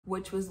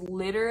which was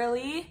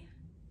literally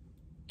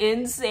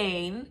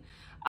insane.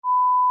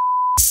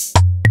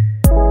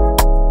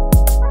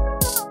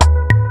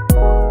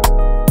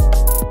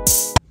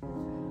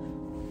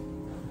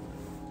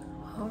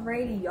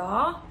 Alrighty,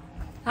 y'all.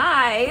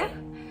 Hi.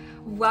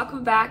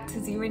 Welcome back to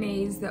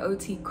Renee's The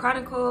OT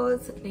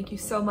Chronicles. Thank you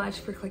so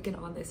much for clicking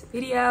on this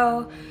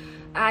video.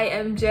 I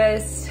am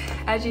just,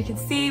 as you can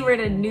see, we're in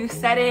a new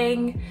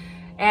setting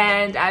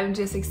and I'm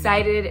just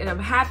excited and I'm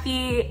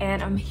happy,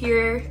 and I'm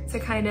here to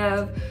kind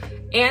of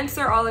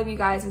answer all of you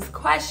guys'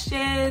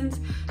 questions,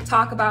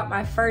 talk about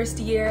my first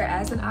year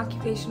as an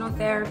occupational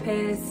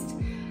therapist,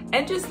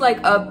 and just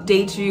like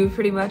update you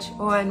pretty much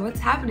on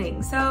what's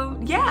happening. So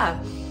yeah,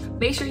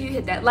 make sure you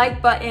hit that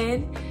like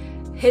button,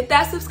 hit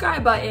that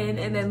subscribe button,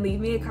 and then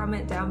leave me a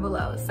comment down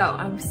below. So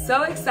I'm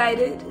so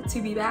excited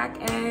to be back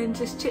and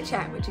just chit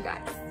chat with you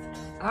guys.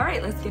 All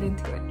right, let's get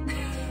into it.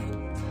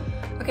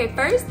 Okay,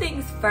 first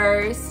things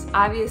first,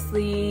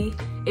 obviously,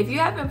 if you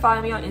have been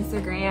following me on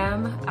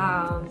Instagram,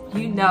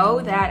 you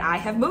know that I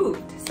have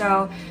moved.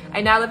 So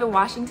I now live in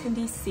Washington,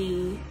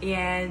 DC,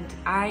 and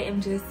I am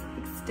just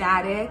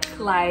ecstatic.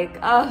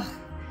 Like, I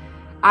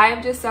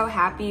am just so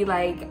happy.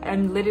 Like,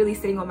 I'm literally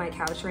sitting on my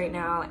couch right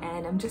now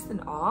and I'm just in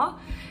awe.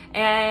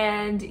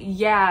 And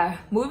yeah,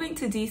 moving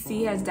to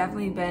DC has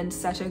definitely been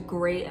such a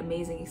great,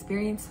 amazing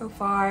experience so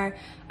far.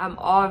 I'm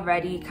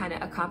already kind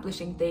of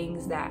accomplishing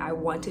things that I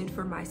wanted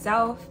for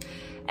myself.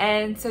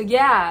 And so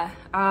yeah,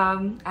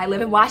 I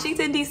live in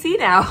Washington, DC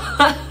now.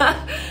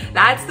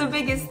 That's the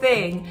biggest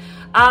thing.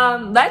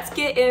 Let's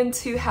get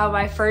into how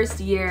my first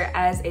year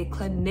as a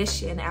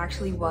clinician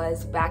actually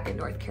was back in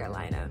North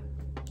Carolina.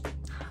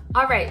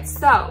 All right,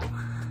 so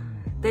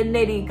the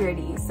nitty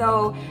gritty.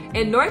 So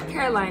in North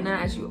Carolina,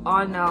 as you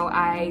all know,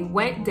 I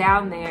went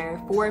down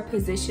there for a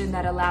position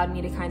that allowed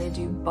me to kind of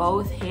do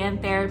both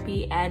hand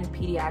therapy and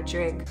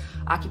pediatric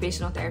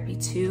occupational therapy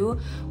too,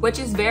 which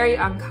is very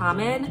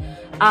uncommon.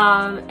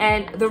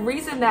 And the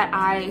reason that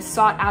I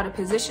sought out a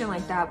position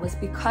like that was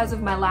because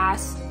of my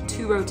last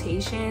 2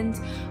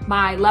 rotations.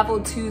 My level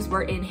 2s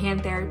were in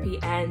hand therapy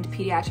and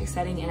pediatric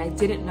setting, and I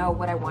didn't know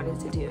what I wanted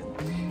to do.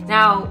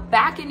 Now,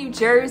 back in New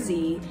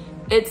Jersey,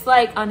 it's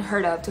like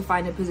unheard of to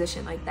find a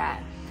position like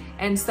that.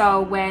 And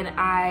so when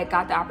I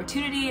got the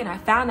opportunity and I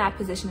found that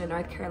position in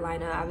North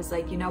Carolina, I was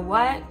like, you know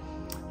what?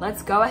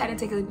 Let's go ahead and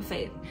take a leap of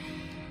faith.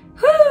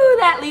 Whoo,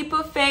 that leap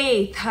of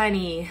faith,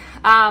 honey.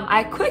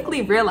 I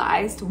quickly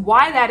realized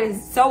why that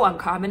is so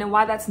uncommon and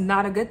why that's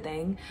not a good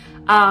thing.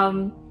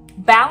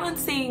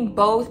 Balancing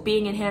both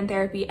being in hand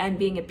therapy and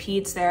being a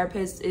peds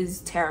therapist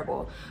is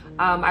terrible.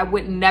 I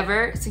would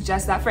never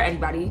suggest that for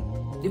anybody.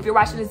 If you're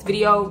watching this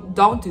video,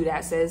 don't do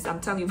that, sis.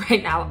 I'm telling you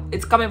right now,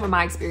 it's coming from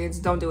my experience.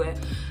 Don't do it.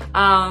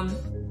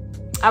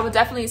 I would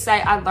definitely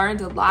say I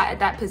learned a lot at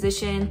that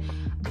position,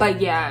 but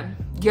yeah,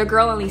 your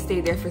girl only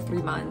stayed there for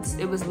 3 months.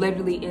 It was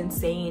literally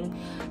insane.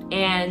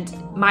 And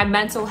my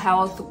mental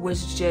health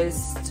was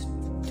just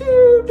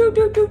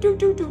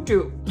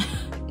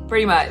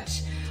pretty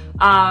much.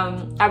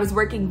 I was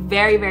working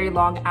very, very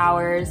long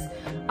hours.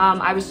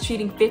 I was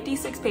treating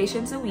 56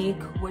 patients a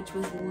week, which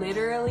was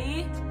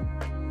literally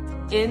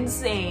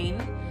insane.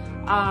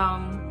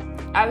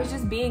 I was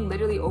just being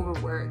literally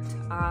overworked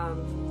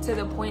to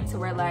the point to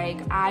where like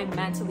I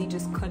mentally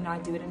just could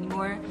not do it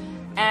anymore.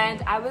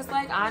 And I was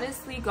like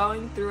honestly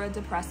going through a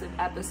depressive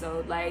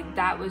episode. Like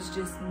that was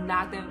just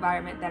not the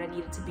environment that I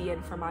needed to be in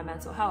for my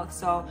mental health.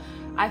 So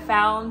I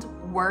found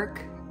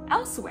work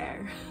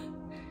elsewhere.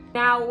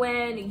 Now,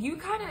 when you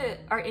kind of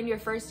are in your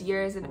first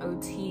year as an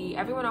OT,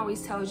 everyone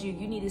always tells you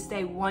you need to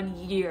stay 1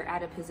 year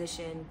at a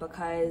position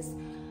because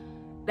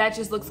that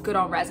just looks good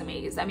on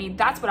resumes. I mean,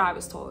 that's what I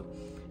was told.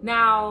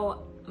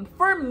 Now,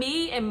 for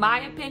me, in my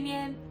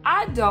opinion,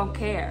 I don't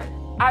care.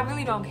 I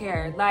really don't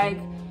care. Like,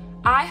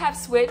 I have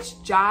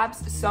switched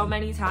jobs so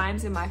many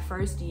times in my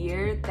first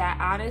year that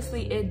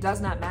honestly, it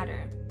does not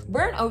matter.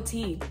 We're an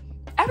OT.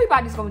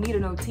 Everybody's gonna need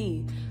an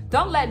OT.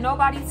 Don't let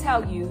nobody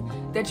tell you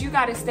that you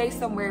gotta stay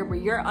somewhere where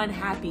you're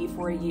unhappy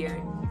for a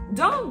year.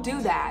 Don't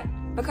do that,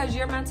 because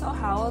your mental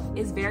health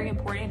is very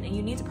important and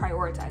you need to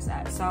prioritize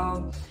that.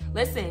 So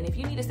listen, if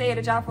you need to stay at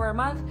a job for a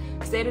month,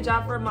 stay at a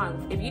job for a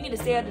month. If you need to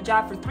stay at a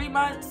job for 3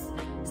 months,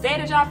 stay at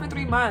a job for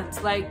 3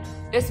 months. Like,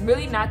 it's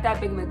really not that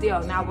big of a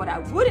deal. Now, what I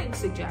wouldn't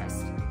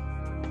suggest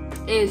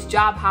is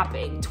job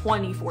hopping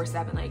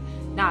 24/7. Like,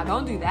 nah,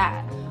 don't do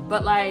that.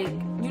 But like,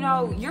 you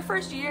know, your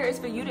first year is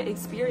for you to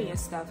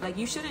experience stuff. Like,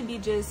 you shouldn't be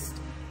just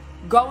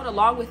going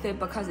along with it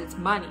because it's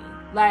money.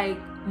 Like,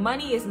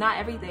 money is not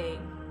everything.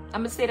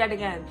 I'm gonna say that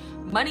again.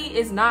 Money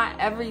is not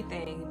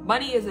everything.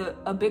 Money is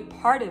a big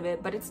part of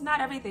it, but it's not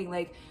everything.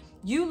 Like,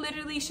 you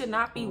literally should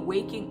not be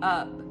waking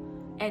up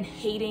and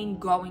hating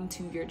going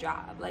to your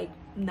job. Like,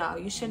 no,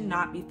 you should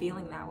not be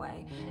feeling that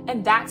way.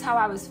 And that's how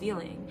I was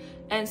feeling.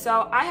 And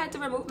so I had to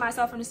remove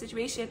myself from the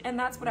situation, and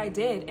that's what I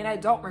did. And I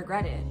don't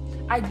regret it.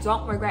 I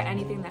don't regret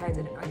anything that I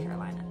did in North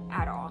Carolina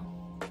at all.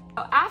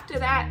 After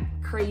that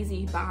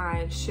crazy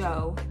behind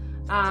show,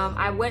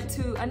 I went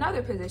to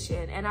another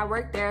position and I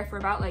worked there for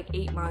about like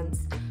 8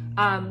 months.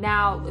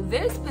 Now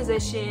this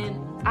position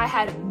I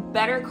had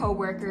better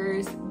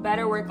coworkers,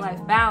 better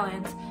work-life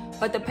balance,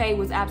 but the pay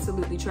was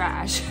absolutely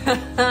trash.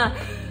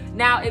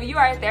 Now, if you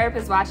are a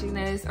therapist watching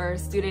this or a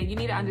student, you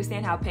need to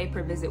understand how pay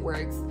per visit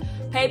works.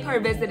 Pay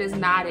per visit is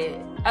not it,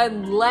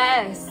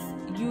 unless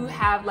you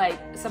have like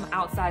some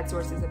outside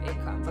sources of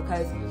income,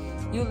 because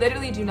you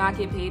literally do not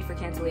get paid for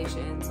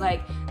cancellations.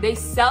 Like, they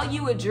sell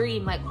you a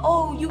dream, like,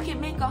 oh, you can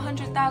make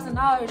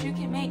 $100,000, you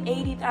can make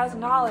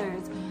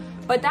 $80,000.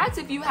 But that's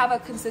if you have a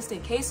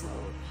consistent caseload.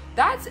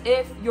 That's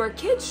if your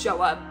kids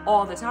show up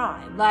all the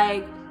time.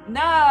 Like,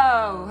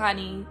 no,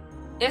 honey,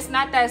 it's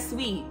not that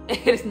sweet.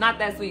 It's not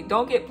that sweet.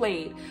 Don't get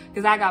played,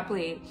 because I got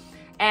played.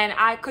 And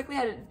I quickly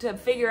had to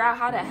figure out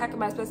how the heck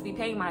am I supposed to be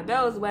paying my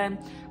bills when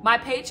my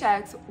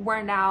paychecks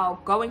were now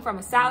going from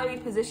a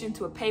salaried position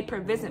to a pay per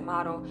visit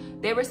model.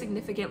 They were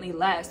significantly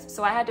less.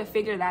 So I had to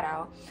figure that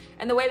out.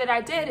 And the way that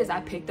I did is I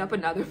picked up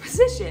another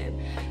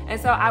position.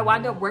 And so I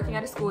wound up working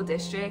at a school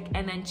district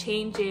and then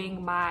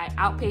changing my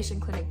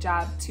outpatient clinic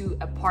job to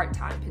a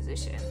part-time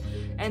position.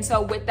 And so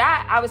with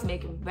that, I was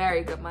making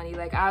very good money.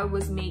 Like, I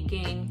was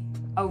making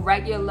a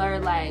regular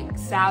like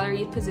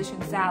salaried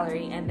position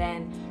salary and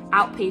then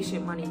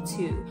outpatient money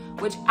too,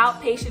 which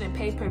outpatient and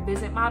pay per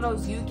visit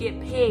models, you get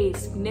paid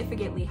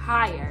significantly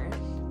higher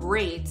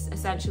rates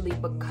essentially,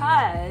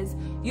 because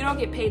you don't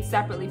get paid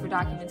separately for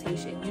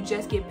documentation. You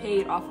just get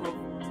paid off of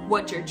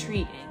what you're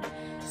treating.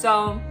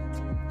 So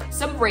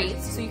some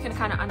rates, so you can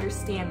kind of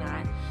understand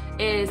that,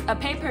 is a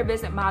pay per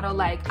visit model.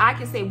 Like, I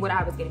can say what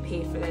I was getting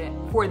paid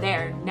for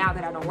there now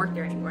that I don't work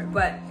there anymore,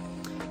 but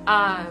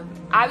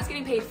I was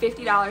getting paid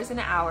 $50 an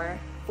hour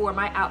for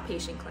my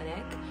outpatient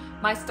clinic.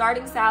 My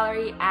starting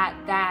salary at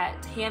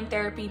that hand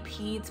therapy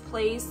peds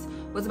place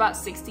was about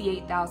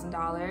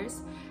 $68,000.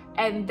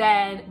 And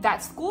then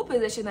that school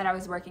position that I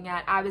was working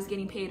at, I was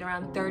getting paid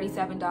around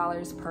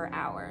 $37 per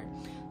hour.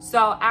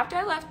 So after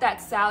I left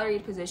that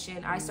salaried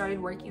position, I started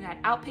working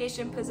that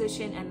outpatient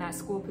position and that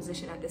school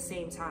position at the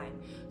same time.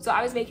 So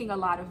I was making a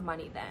lot of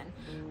money then.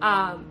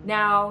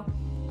 Now,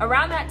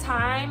 around that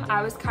time,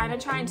 I was kind of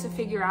trying to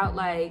figure out,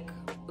 like,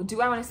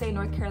 do I want to stay in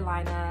North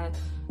Carolina?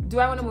 Do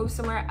I want to move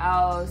somewhere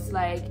else?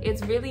 Like,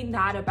 it's really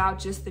not about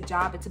just the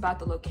job. It's about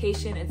the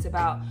location. It's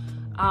about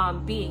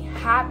being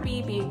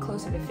happy, being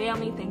closer to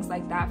family, things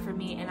like that for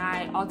me. And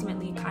I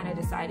ultimately kind of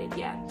decided,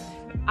 yeah,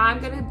 I'm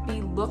going to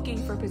be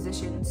looking for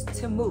positions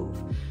to move.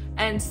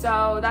 And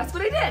so that's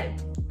what I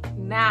did.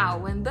 Now,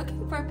 when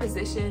looking for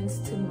positions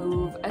to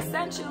move,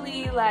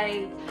 essentially,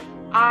 like,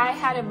 I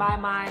had in my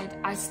mind,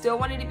 I still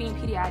wanted to be in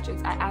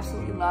pediatrics. I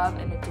absolutely love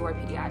and adore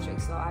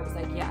pediatrics. So I was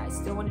like, yeah, I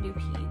still want to do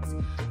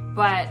peds.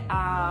 But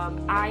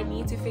I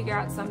need to figure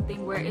out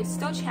something where it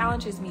still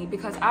challenges me,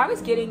 because I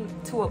was getting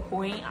to a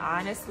point,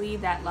 honestly,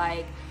 that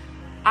like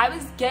I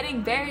was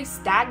getting very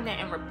stagnant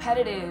and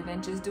repetitive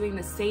and just doing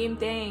the same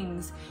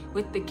things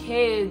with the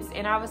kids.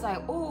 And I was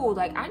like, oh,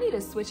 like, I need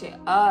to switch it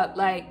up.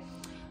 Like,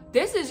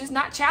 this is just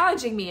not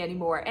challenging me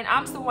anymore. And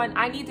I'm someone,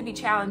 I need to be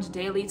challenged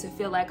daily to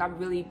feel like I'm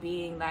really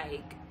being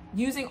like,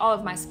 using all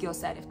of my skill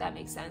set, if that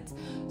makes sense.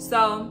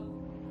 So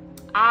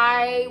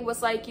I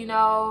was like, you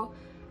know,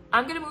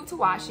 I'm gonna move to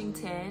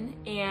Washington,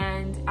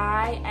 and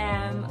I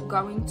am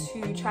going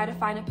to try to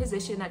find a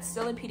position that's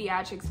still in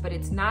pediatrics, but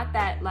it's not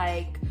that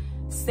like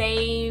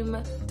same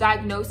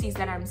diagnoses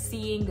that I'm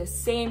seeing, the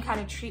same kind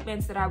of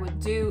treatments that I would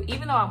do.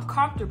 Even though I'm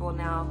comfortable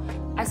now,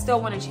 I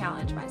still want to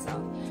challenge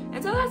myself.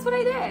 And so that's what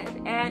I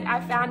did. And I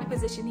found a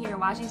position here in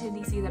Washington,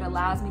 D.C. that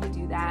allows me to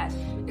do that.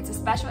 It's a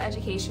special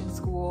education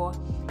school,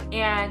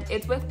 and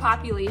it's with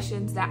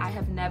populations that I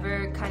have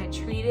never kind of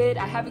treated.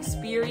 I have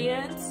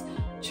experience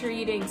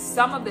treating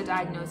some of the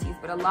diagnoses,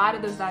 but a lot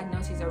of those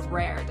diagnoses are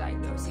rare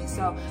diagnoses.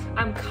 So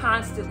I'm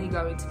constantly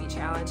going to be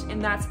challenged,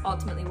 and that's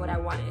ultimately what I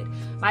wanted.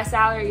 My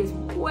salary is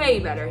way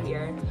better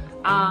here,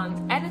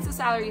 and it's a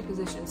salaried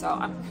position.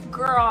 So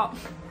girl,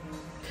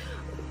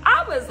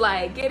 I was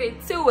like, get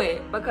it to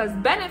it, because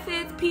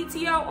benefits,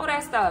 PTO, all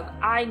that stuff,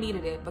 I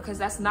needed it, because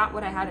that's not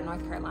what I had in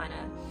North Carolina.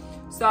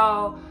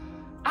 So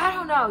I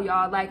don't know,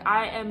 y'all, like,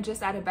 I am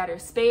just at a better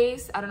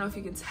space. I don't know if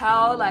you can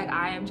tell, like,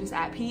 I am just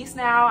at peace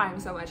now. I'm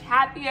so much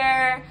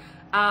happier.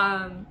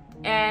 And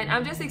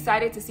I'm just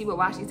excited to see what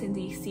Washington,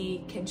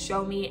 D.C. can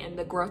show me and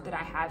the growth that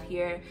I have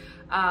here.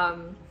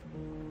 And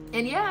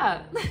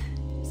yeah,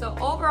 so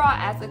overall,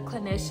 as a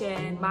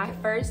clinician, my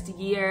first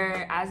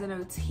year as an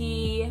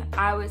OT,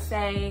 I would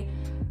say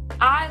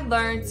I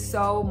learned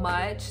so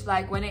much.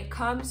 Like, when it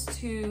comes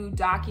to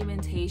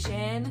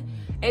documentation,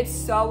 it's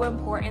so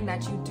important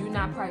that you do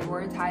not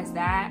prioritize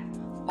that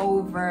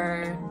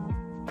over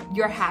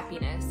your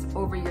happiness,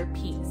 over your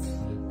peace.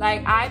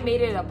 Like, I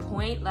made it a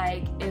point,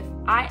 like, if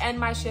I end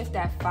my shift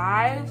at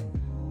 5,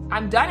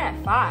 I'm done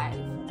at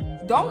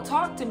 5. Don't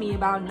talk to me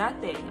about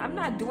nothing. I'm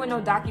not doing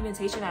no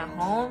documentation at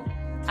home.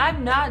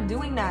 I'm not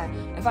doing that.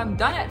 If I'm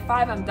done at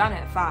 5, I'm done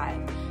at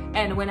 5.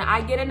 And when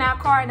I get in that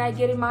car and I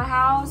get in my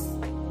house,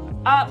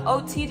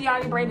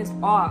 OTDI brain is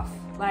off.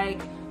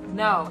 Like,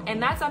 no. And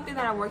that's something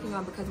that I'm working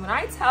on, because when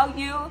I tell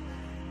you,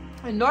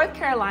 in North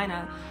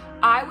Carolina,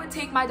 I would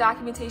take my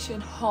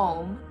documentation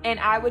home and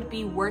I would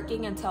be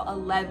working until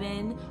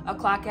 11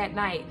 o'clock at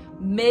night,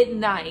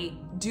 midnight,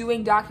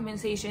 doing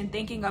documentation,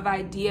 thinking of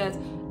ideas.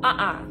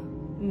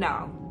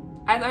 No.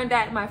 I learned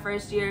that in my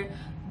first year.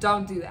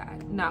 Don't do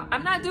that. No,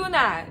 I'm not doing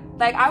that.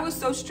 Like, I was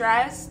so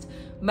stressed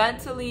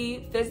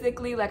mentally,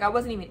 physically, like I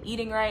wasn't even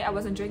eating right. I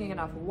wasn't drinking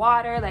enough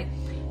water. Like,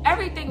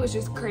 everything was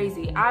just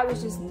crazy. I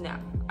was just, no.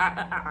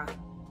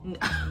 No.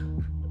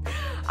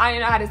 I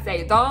don't know how to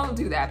say it. Don't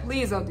do that.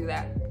 Please don't do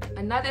that.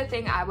 Another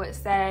thing I would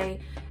say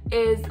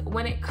is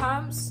when it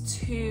comes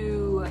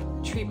to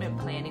treatment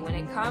planning, when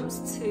it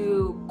comes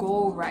to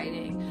goal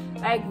writing,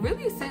 like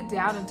really sit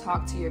down and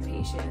talk to your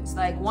patients.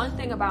 Like, one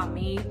thing about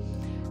me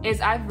is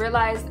I've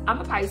realized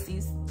I'm a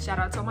Pisces. Shout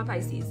out to all my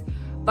Pisces.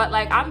 But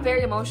like, I'm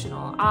very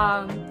emotional.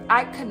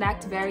 I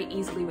connect very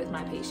easily with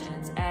my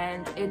patients,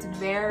 and it's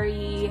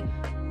very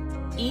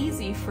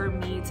easy for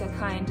me to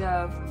kind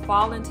of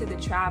fall into the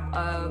trap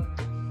of,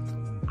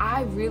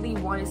 I really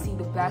want to see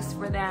the best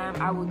for them.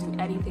 I will do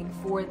anything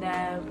for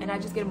them. And I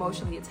just get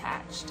emotionally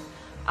attached.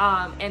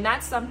 And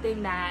that's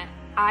something that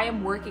I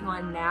am working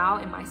on now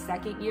in my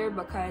second year,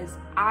 because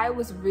I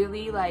was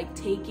really like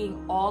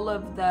taking all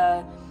of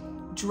the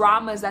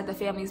dramas that the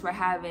families were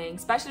having,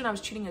 especially when I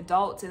was treating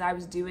adults and I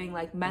was doing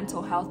like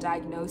mental health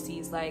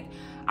diagnoses, like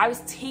I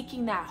was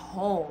taking that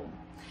home.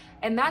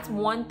 And that's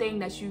one thing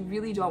that you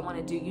really don't want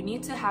to do. You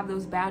need to have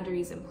those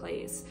boundaries in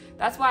place.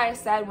 That's why I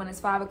said when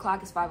it's 5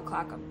 o'clock, it's 5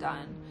 o'clock, I'm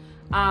done.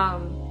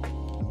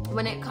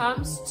 When it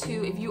comes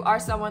to, if you are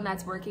someone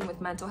that's working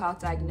with mental health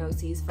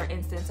diagnoses, for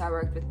instance, I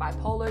worked with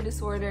bipolar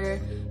disorder,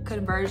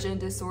 conversion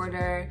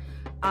disorder.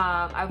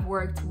 I've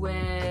worked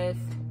with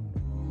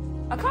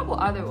a couple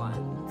other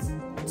ones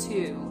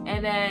too.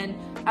 And then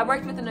I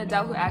worked with an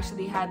adult who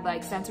actually had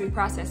like sensory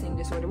processing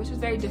disorder, which was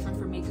very different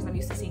for me because I'm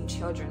used to seeing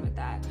children with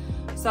that.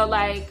 So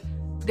like,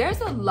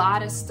 there's a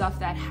lot of stuff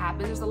that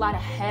happens. There's a lot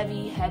of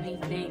heavy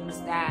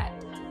things that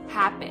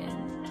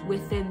happen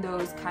within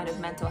those kind of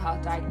mental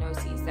health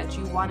diagnoses that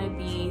you want to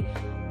be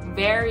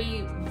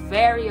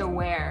very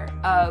aware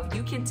of.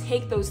 You can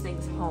take those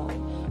things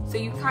home. So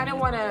you kind of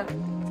want to,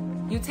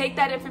 you take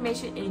that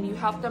information in, you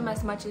help them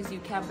as much as you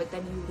can, but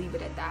then you leave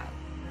it at that.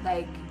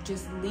 Like,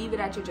 just leave it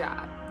at your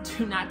job.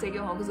 Do not take it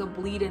home, because it'll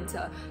bleed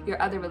into your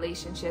other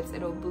relationships.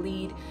 It'll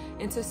bleed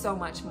into so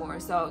much more.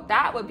 So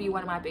that would be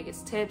one of my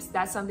biggest tips.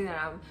 That's something that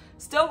I'm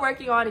still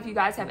working on. If you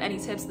guys have any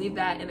tips, leave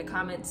that in the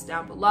comments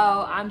down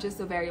below. I'm just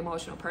a very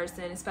emotional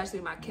person, especially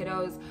with my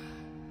kiddos.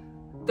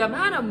 The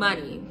amount of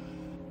money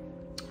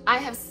I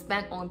have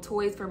spent on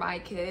toys for my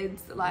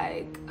kids,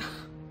 like,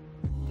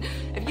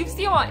 if you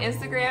see on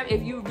Instagram,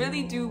 if you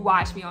really do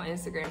watch me on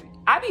Instagram,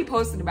 I be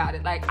posting about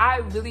it. Like, I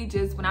really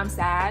just, when I'm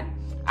sad,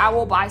 I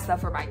will buy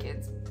stuff for my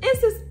kids. It's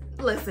just,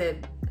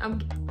 listen,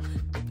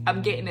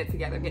 I'm getting it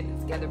together,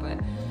 but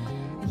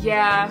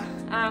yeah,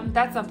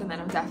 that's something that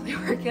I'm definitely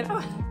working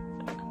on.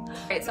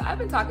 Alright, so I've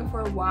been talking for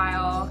a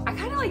while. I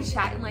kind of like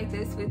chatting like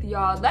this with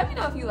y'all. Let me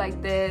know if you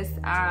like this.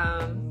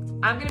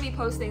 I'm gonna be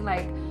posting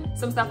like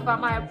some stuff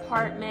about my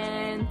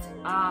apartment.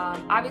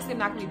 Obviously I'm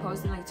not gonna be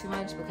posting like too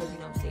much because, you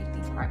know, safety,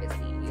 privacy,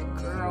 your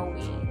girl,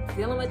 we ain't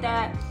dealing with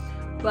that.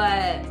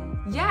 But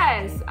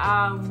yes,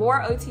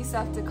 more OT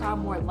stuff to come,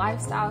 more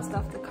lifestyle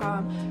stuff to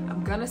come.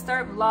 I'm gonna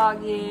start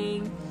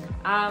vlogging.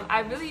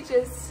 I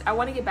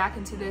want to get back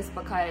into this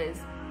because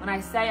when I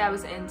say I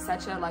was in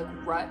such a like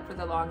rut for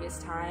the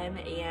longest time,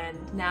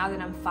 and now that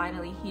I'm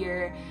finally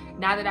here,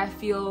 now that I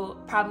feel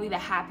probably the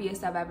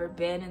happiest I've ever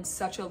been in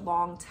such a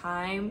long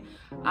time,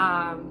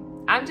 I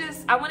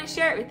want to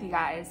share it with you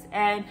guys.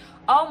 And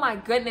oh my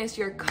goodness,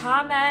 your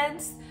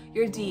comments,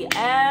 your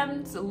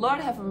DMs, Lord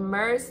have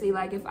mercy.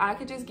 Like, if I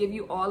could just give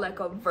you all like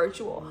a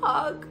virtual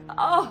hug.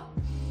 Oh,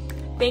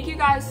 thank you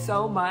guys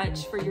so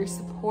much for your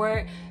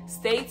support.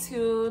 Stay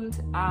tuned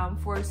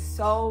for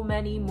so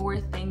many more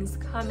things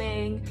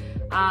coming.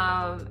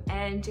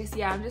 And just,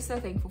 yeah, I'm just so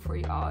thankful for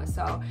you all.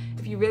 So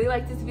if you really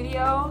like this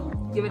video,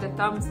 give it a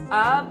thumbs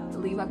up,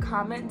 leave a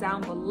comment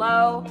down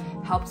below,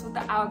 helps with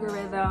the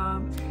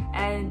algorithm.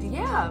 And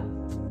yeah,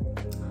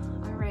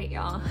 all right,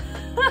 y'all.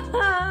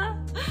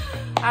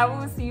 I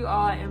will see you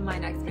all in my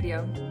next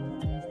video.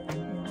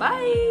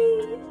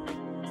 Bye.